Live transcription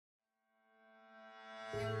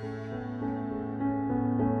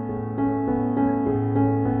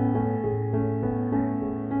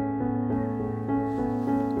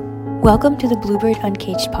Welcome to the Bluebird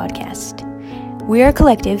Uncaged podcast. We are a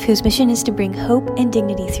collective whose mission is to bring hope and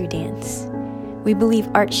dignity through dance. We believe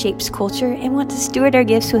art shapes culture and want to steward our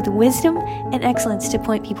gifts with wisdom and excellence to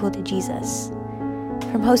point people to Jesus.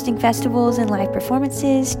 From hosting festivals and live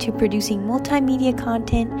performances, to producing multimedia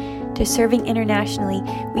content, to serving internationally,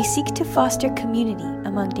 we seek to foster community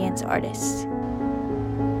among dance artists.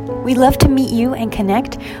 We'd love to meet you and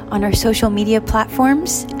connect on our social media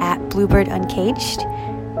platforms at Bluebird Uncaged.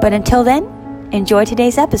 But until then, enjoy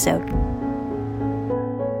today's episode.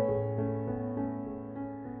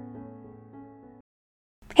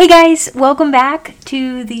 Hey guys, welcome back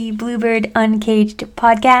to the Bluebird Uncaged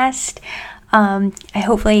podcast.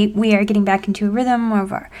 Hopefully we are getting back into a rhythm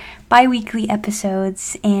of our bi-weekly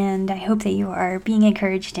episodes, and I hope that you are being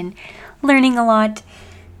encouraged and learning a lot.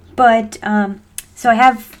 But so I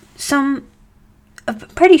have a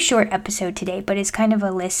pretty short episode today, but it's kind of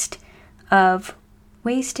a list of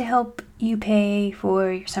ways to help you pay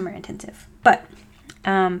for your summer intensive. But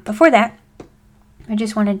before that, I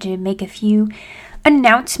just wanted to make a few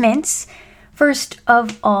announcements. First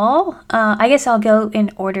of all, I guess I'll go in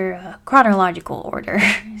order, chronological order.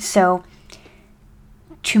 So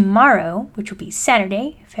tomorrow, which will be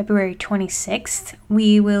Saturday, February 26th,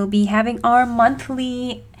 we will be having our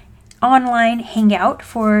monthly online hangout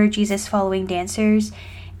for Jesus following dancers.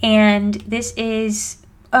 And this is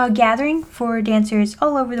a gathering for dancers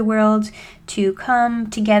all over the world to come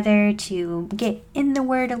together to get in the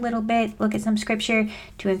Word a little bit, look at some scripture,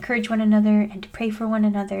 to encourage one another and to pray for one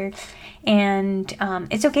another. And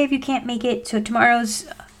it's okay if you can't make it. So tomorrow's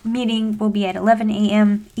meeting will be at 11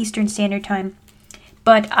 a.m. Eastern Standard Time.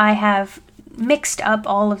 But I have mixed up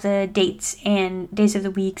all of the dates and days of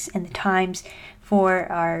the weeks and the times for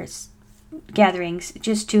our gatherings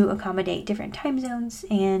just to accommodate different time zones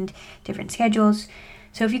and different schedules.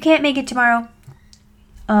 So if you can't make it tomorrow,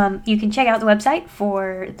 you can check out the website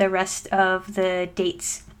for the rest of the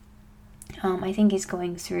dates. I think it's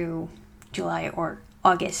going through July or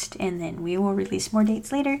August, and then we will release more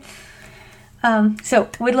dates later. So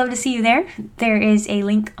we'd love to see you there. There is a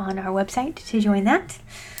link on our website to join that.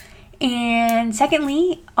 And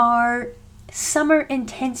secondly, our summer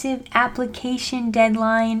intensive application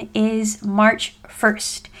deadline is March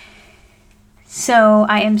 1st. So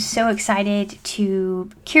I am so excited to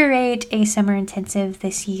curate a summer intensive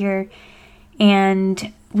this year,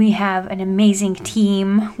 and we have an amazing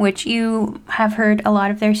team, which you have heard a lot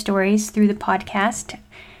of their stories through the podcast.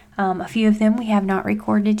 A few of them we have not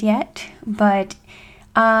recorded yet, but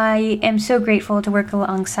I am so grateful to work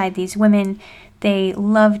alongside these women. They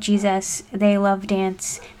love Jesus, they love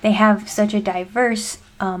dance, they have such a diverse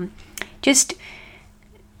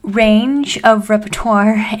range of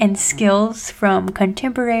repertoire and skills, from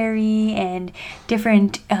contemporary and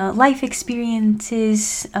different life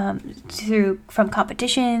experiences, from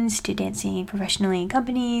competitions to dancing professionally in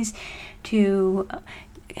companies to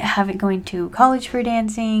going to college for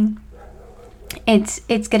dancing. It's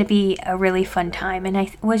going to be a really fun time. And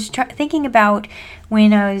I was thinking about,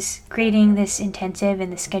 when I was creating this intensive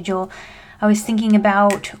and the schedule, I was thinking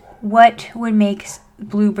about what would make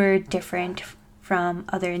Bluebird different from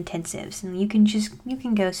other intensives. And you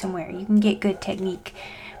can go somewhere, you can get good technique.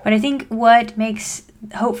 But I think what makes,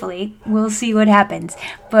 hopefully, we'll see what happens,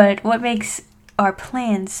 but what makes our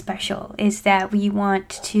plans special is that we want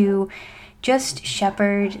to just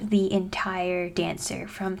shepherd the entire dancer,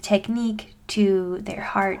 from technique to their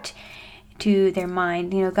heart to their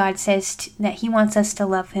mind. You know, God says that He wants us to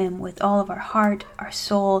love Him with all of our heart, our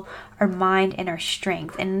soul, our mind, and our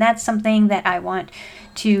strength. And that's something that I want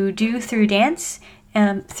to do through dance,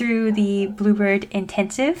 through the Bluebird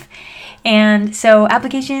Intensive. And so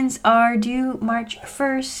applications are due March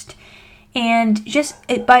 1st. And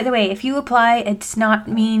by the way, if you apply, it does not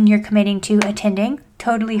mean you're committing to attending.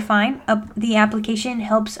 Totally fine. The application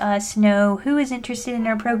helps us know who is interested in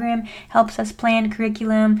our program, helps us plan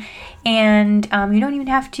curriculum, and you don't even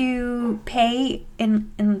have to pay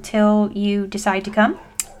until you decide to come,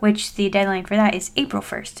 which the deadline for that is April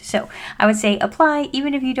 1st. So I would say apply,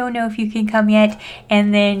 even if you don't know if you can come yet,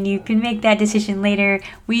 and then you can make that decision later.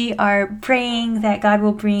 We are praying that God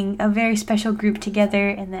will bring a very special group together,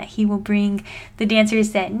 and that He will bring the dancers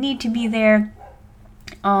that need to be there.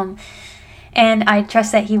 And I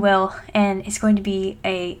trust that He will, and it's going to be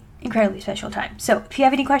a incredibly special time. So if you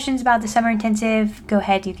have any questions about the summer intensive, go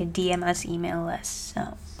ahead. You can DM us, email us,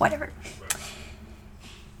 whatever.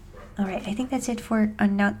 All right, I think that's it for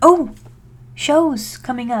shows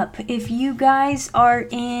coming up. If you guys are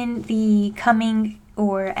in the Cumming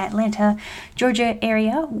or Atlanta, Georgia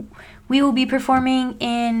area, we will be performing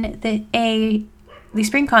in a the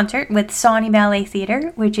spring concert with Sawney Ballet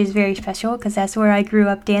Theater, which is very special because that's where I grew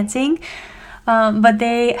up dancing. But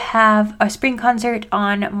they have a spring concert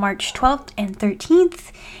on March 12th and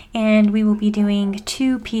 13th, and we will be doing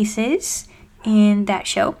 2 pieces in that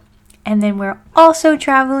show. And then we're also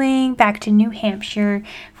traveling back to New Hampshire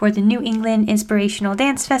for the New England Inspirational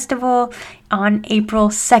Dance Festival on April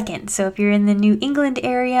 2nd. So if you're in the New England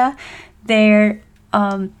area, there,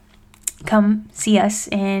 come see us,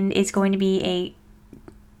 and it's going to be a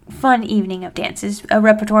fun evening of dances, a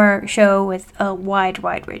repertoire show with a wide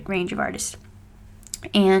range of artists.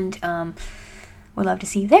 And we'd love to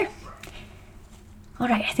see you there. All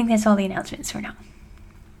right, I think that's all the announcements for now.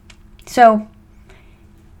 So,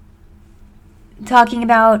 talking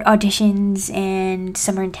about auditions and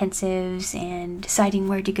summer intensives and deciding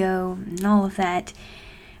where to go and all of that,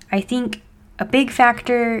 I think a big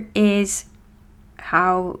factor is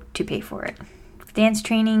how to pay for it. Dance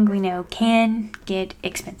training, we know, can get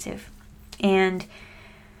expensive. And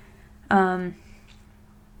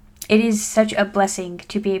it is such a blessing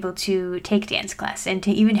to be able to take dance class and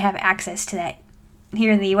to even have access to that.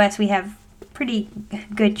 Here in the US, we have pretty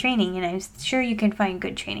good training, and I'm sure you can find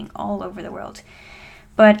good training all over the world.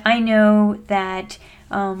 But I know that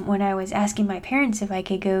when I was asking my parents if I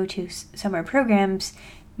could go to summer programs,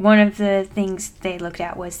 one of the things they looked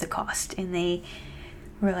at was the cost, and they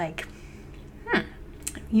were like,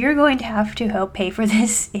 you're going to have to help pay for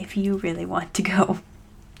this if you really want to go.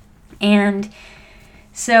 And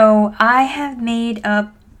so I have made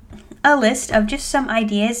up a list of just some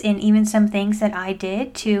ideas and even some things that I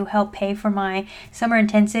did to help pay for my summer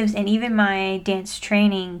intensives and even my dance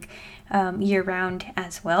training year-round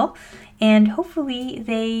as well. And hopefully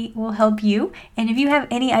they will help you. And if you have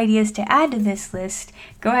any ideas to add to this list,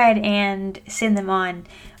 go ahead and send them on.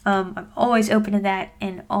 I'm always open to that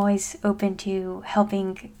and always open to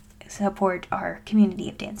helping support our community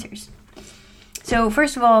of dancers. So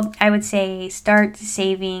first of all, I would say start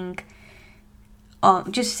saving,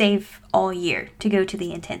 just save all year to go to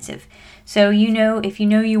the intensive. So if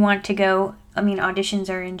you want to go, auditions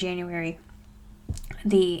are in January.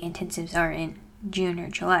 The intensives are in June or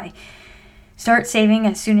July. Start saving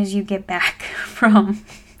as soon as you get back from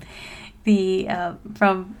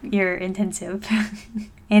your intensive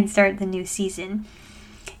and start the new season.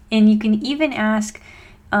 And you can even ask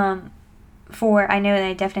I know that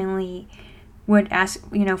I definitely would ask,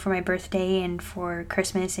 for my birthday and for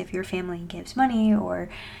Christmas, if your family gives money or,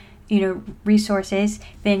 resources,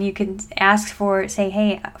 then you can ask say,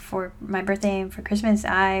 hey, for my birthday and for Christmas,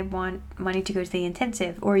 I want money to go to the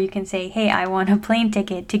intensive. Or you can say, hey, I want a plane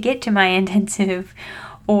ticket to get to my intensive.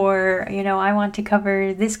 Or, I want to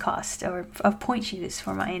cover this cost of point shoes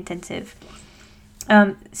for my intensive.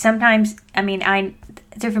 Sometimes,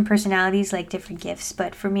 different personalities like different gifts,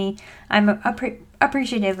 but for me, I'm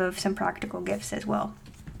appreciative of some practical gifts as well.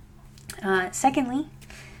 Secondly,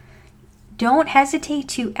 don't hesitate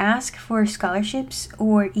to ask for scholarships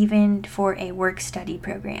or even for a work-study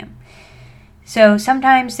program. So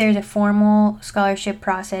sometimes there's a formal scholarship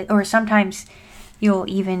process, or sometimes you'll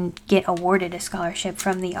even get awarded a scholarship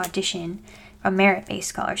from the audition, a merit-based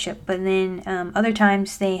scholarship. But then other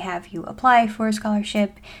times they have you apply for a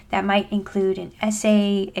scholarship that might include an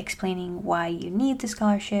essay explaining why you need the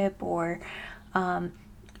scholarship or,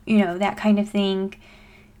 that kind of thing.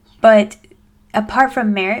 But apart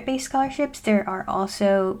from merit-based scholarships, there are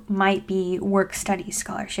also might be work-study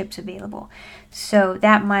scholarships available. So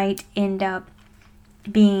that might end up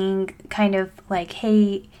being kind of like,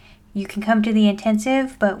 hey, you can come to the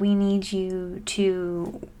intensive, but we need you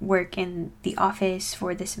to work in the office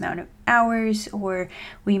for this amount of hours, or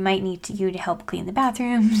we might need you to help clean the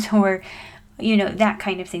bathrooms, or, that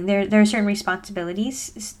kind of thing. There are certain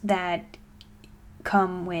responsibilities that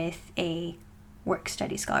come with a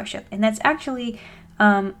work-study scholarship. And that's actually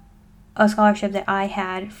a scholarship that I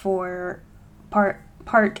had for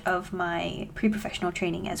part of my pre-professional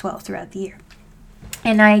training as well throughout the year.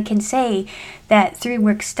 And I can say that through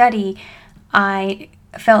work study, I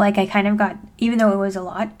felt like I kind of got, even though it was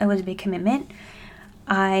a big commitment,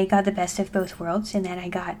 I got the best of both worlds in that I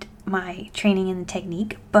got my training in the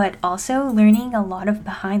technique, but also learning a lot of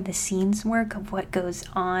behind the scenes work of what goes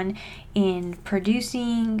on in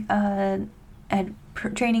producing a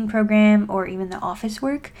training program or even the office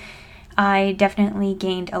work. I definitely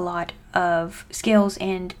gained a lot of skills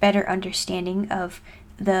and better understanding of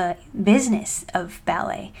the business of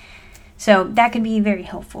ballet. So that can be very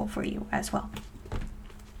helpful for you as well.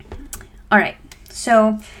 All right.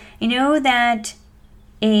 So I know that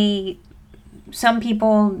some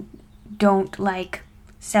people don't like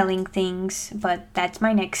selling things, but that's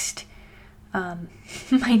my next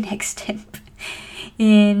tip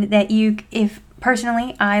in that if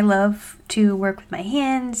personally, I love to work with my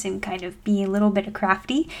hands and kind of be a little bit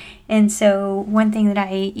crafty. And so one thing that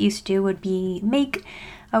I used to do would be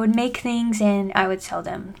I would make things and I would sell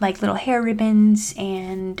them, like little hair ribbons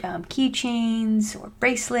and keychains or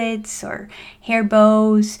bracelets or hair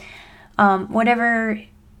bows, whatever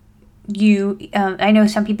I know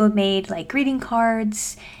some people have made like greeting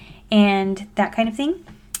cards and that kind of thing.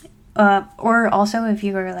 Or also if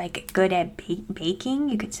you were like good at baking,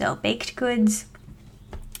 you could sell baked goods.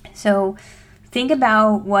 So think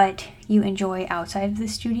about what you enjoy outside of the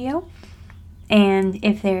studio and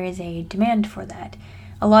if there is a demand for that.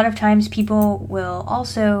 A lot of times people will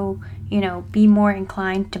also, be more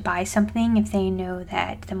inclined to buy something if they know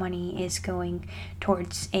that the money is going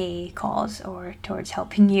towards a cause or towards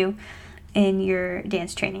helping you in your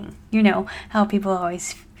dance training. You know how people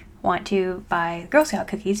always want to buy Girl Scout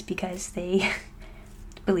cookies because they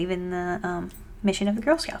believe in the mission of the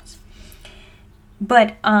Girl Scouts.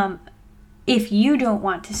 But if you don't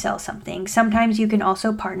want to sell something, sometimes you can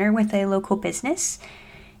also partner with a local business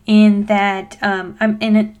in that,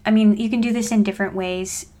 you can do this in different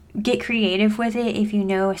ways. Get creative with it if you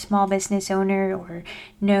know a small business owner or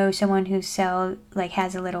know someone who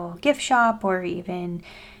has a little gift shop, or even,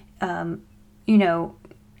 even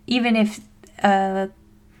if a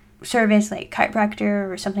service like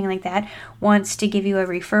chiropractor or something like that wants to give you a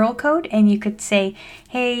referral code, and you could say,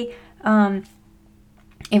 hey,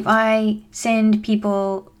 if I send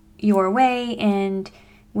people your way, and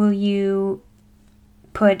will you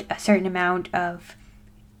put a certain amount of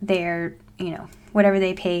their, whatever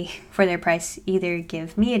they pay for their price, either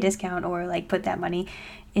give me a discount or like put that money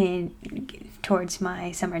in towards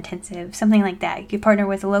my summer intensive, something like that. You could partner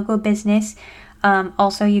with a local business.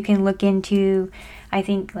 Also, you can look into, I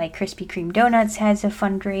think like Krispy Kreme Donuts has a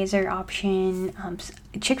fundraiser option.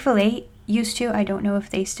 Chick-fil-A used to, I don't know if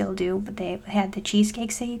they still do, but they had the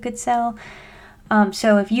cheesecakes that you could sell.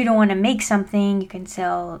 So if you don't want to make something, you can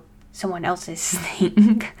sell someone else's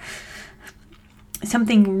thing.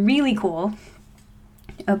 Something really cool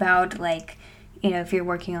about if you're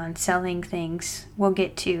working on selling things, we'll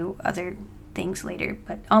get to other things later,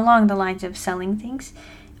 but along the lines of selling things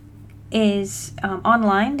is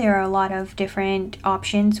online. There are a lot of different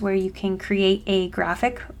options where you can create a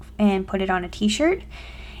graphic and put it on a t-shirt,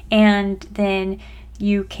 and then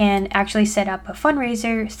you can actually set up a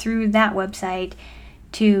fundraiser through that website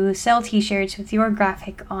to sell t-shirts with your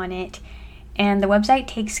graphic on it, and the website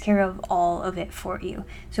takes care of all of it for you.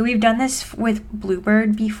 So we've done this with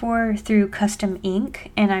Bluebird before through Custom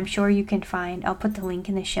Ink, and I'm sure you can find, I'll put the link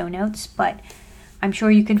in the show notes, but I'm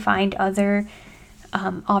sure you can find other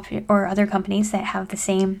other companies that have the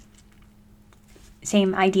same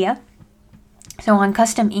idea. So on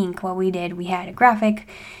Custom Ink, what we did, we had a graphic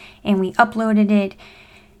and we uploaded it,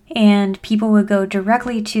 and people would go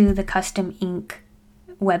directly to the Custom Ink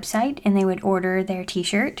website and they would order their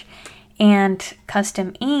t-shirt, and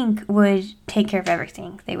Custom Ink would take care of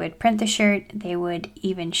everything. They would print the shirt, they would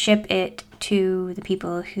even ship it to the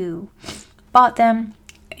people who bought them,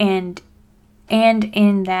 and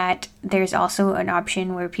in that there's also an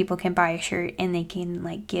option where people can buy a shirt and they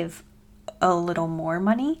can give a little more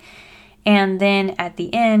money, and then at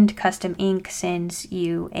the end Custom Ink sends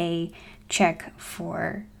you a check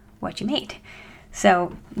for what you made.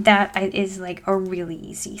 So that is a really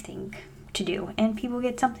easy thing to do, and people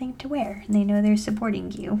get something to wear and they know they're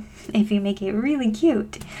supporting you. If you make it really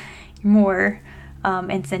cute, more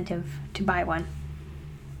incentive to buy one.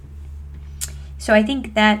 So I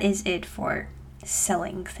think that is it for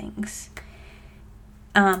selling things.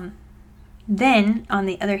 Then on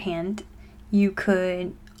the other hand, you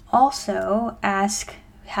could also ask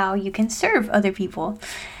how you can serve other people.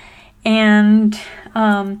 And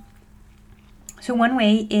so one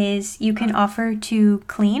way is you can offer to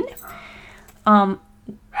clean. You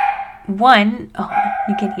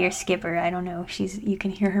can hear Skipper. I don't know. You can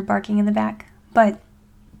hear her barking in the back. But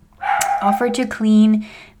offer to clean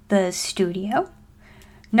the studio.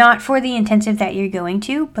 Not for the intensive that you're going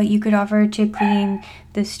to, but you could offer to clean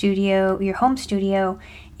the studio, your home studio,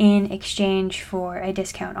 in exchange for a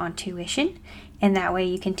discount on tuition. And that way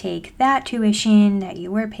you can take that tuition that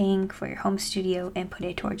you were paying for your home studio and put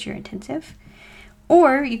it towards your intensive.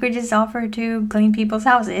 Or you could just offer to clean people's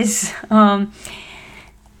houses.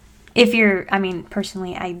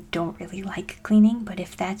 Personally, I don't really like cleaning, but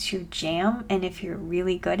if that's your jam and if you're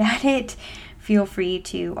really good at it, feel free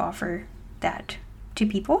to offer that to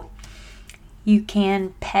people. You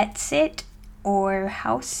can pet sit or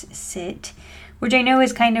house sit, which I know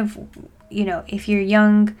is kind of, if you're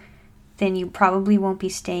young, then you probably won't be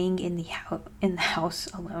staying in the house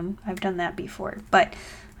alone. I've done that before, but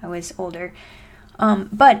I was older.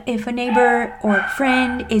 But if a neighbor or a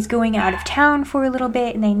friend is going out of town for a little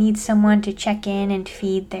bit and they need someone to check in and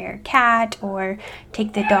feed their cat or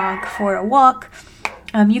take the dog for a walk,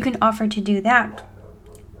 you can offer to do that.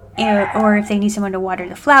 Or if they need someone to water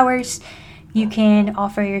the flowers, you can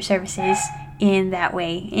offer your services in that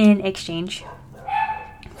way in exchange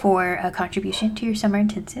for a contribution to your summer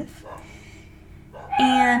intensive.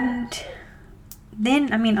 And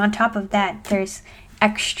then, on top of that, there's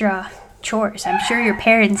extra chores. I'm sure your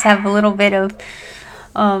parents have a little bit of,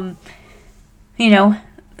 odd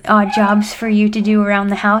jobs for you to do around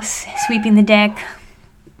the house, sweeping the deck,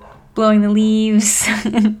 blowing the leaves,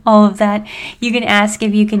 all of that. You can ask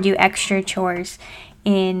if you can do extra chores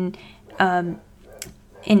in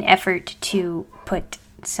effort to put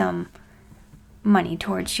some money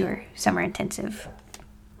towards your summer intensive.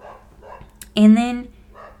 And then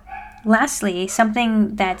lastly,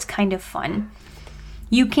 something that's kind of fun.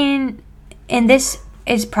 You can, and this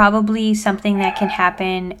is probably something that can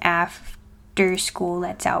happen after school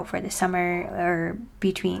that's out for the summer, or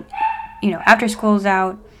between, after school's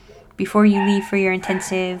out, before you leave for your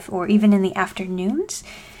intensive, or even in the afternoons.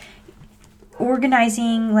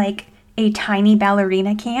 Organizing like a tiny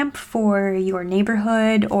ballerina camp for your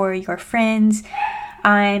neighborhood or your friends.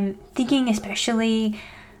 I'm thinking especially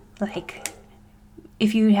like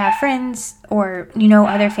if you have friends or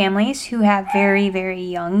other families who have very, very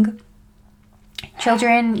young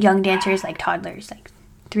children, young dancers like toddlers, like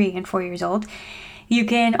 3 and 4 years old, you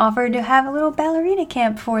can offer to have a little ballerina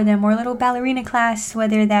camp for them or a little ballerina class,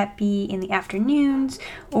 whether that be in the afternoons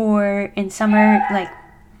or in summer. Like,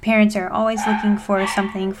 parents are always looking for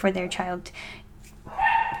something for their child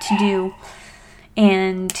to do.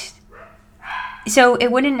 And so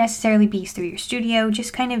it wouldn't necessarily be through your studio.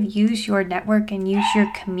 Just kind of use your network and use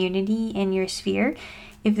your community and your sphere.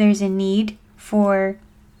 If there's a need for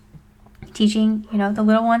teaching, the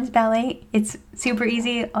little ones ballet, it's super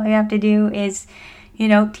easy. All you have to do is,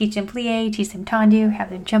 teach them plie, teach them tendu, have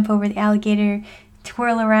them jump over the alligator,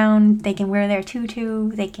 twirl around. They can wear their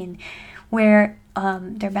tutu. They can wear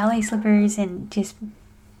their ballet slippers and just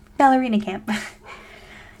ballerina camp.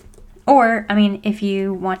 Or, if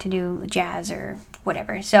you want to do jazz or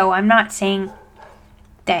whatever. So I'm not saying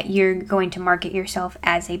that you're going to market yourself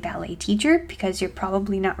as a ballet teacher, because you're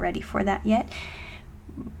probably not ready for that yet.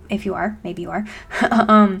 If you are, maybe you are.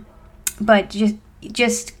 But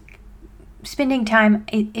just spending time,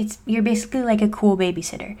 you're basically like a cool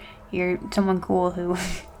babysitter. You're someone cool who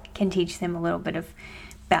can teach them a little bit of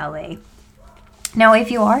ballet. Now,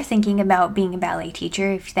 if you are thinking about being a ballet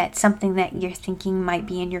teacher, if that's something that you're thinking might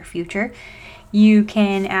be in your future, you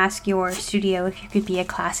can ask your studio if you could be a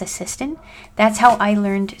class assistant. That's how I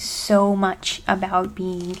learned so much about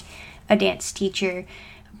being a dance teacher,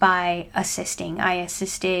 by assisting. I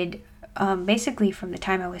assisted basically from the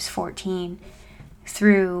time I was 14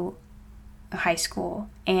 through high school,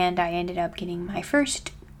 and I ended up getting my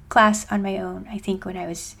first class on my own, I think when I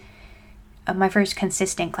was my first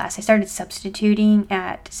consistent class. I started substituting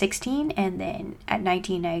at 16, and then at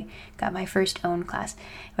 19 I got my first own class.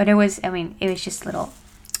 But it was just little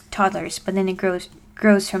toddlers, but then it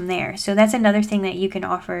grows from there. So that's another thing that you can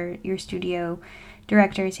offer your studio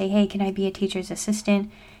director. Say, hey, can I be a teacher's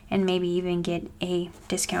assistant? And maybe even get a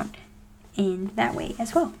discount in that way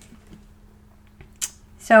as well.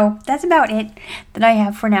 So that's about it that I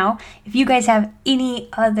have for now. If you guys have any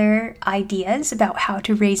other ideas about how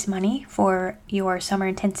to raise money for your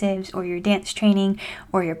summer intensives or your dance training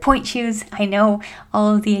or your point shoes, I know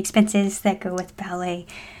all of the expenses that go with ballet,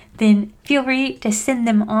 then feel free to send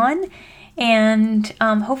them on. And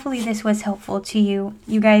hopefully this was helpful to you.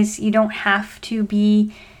 You guys, you don't have to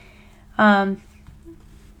be... a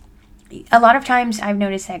lot of times I've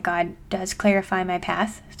noticed that God does clarify my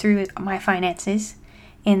path through my finances,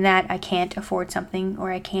 in that I can't afford something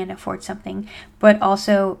or I can afford something, but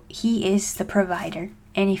also He is the provider.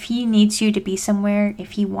 And if He needs you to be somewhere,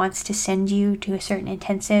 if He wants to send you to a certain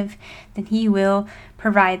intensive, then He will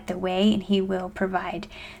provide the way and He will provide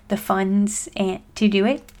the funds to do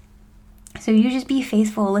it. So you just be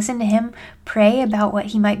faithful, listen to Him, pray about what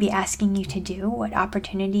He might be asking you to do, what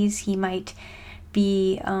opportunities He might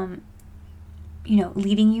be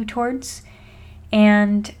leading you towards,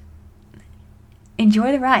 and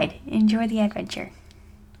enjoy the ride, enjoy the adventure.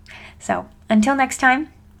 So until next time,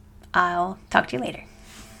 I'll talk to you later.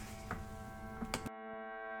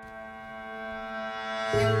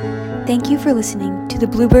 Thank you for listening to the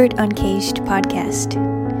Bluebird Uncaged podcast.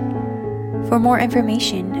 For more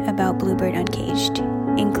information about Bluebird Uncaged,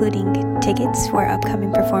 including tickets for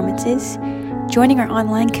upcoming performances, joining our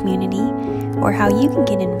online community, or how you can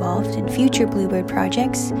get involved in future Bluebird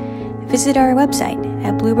projects, visit our website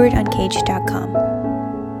at bluebirduncaged.com.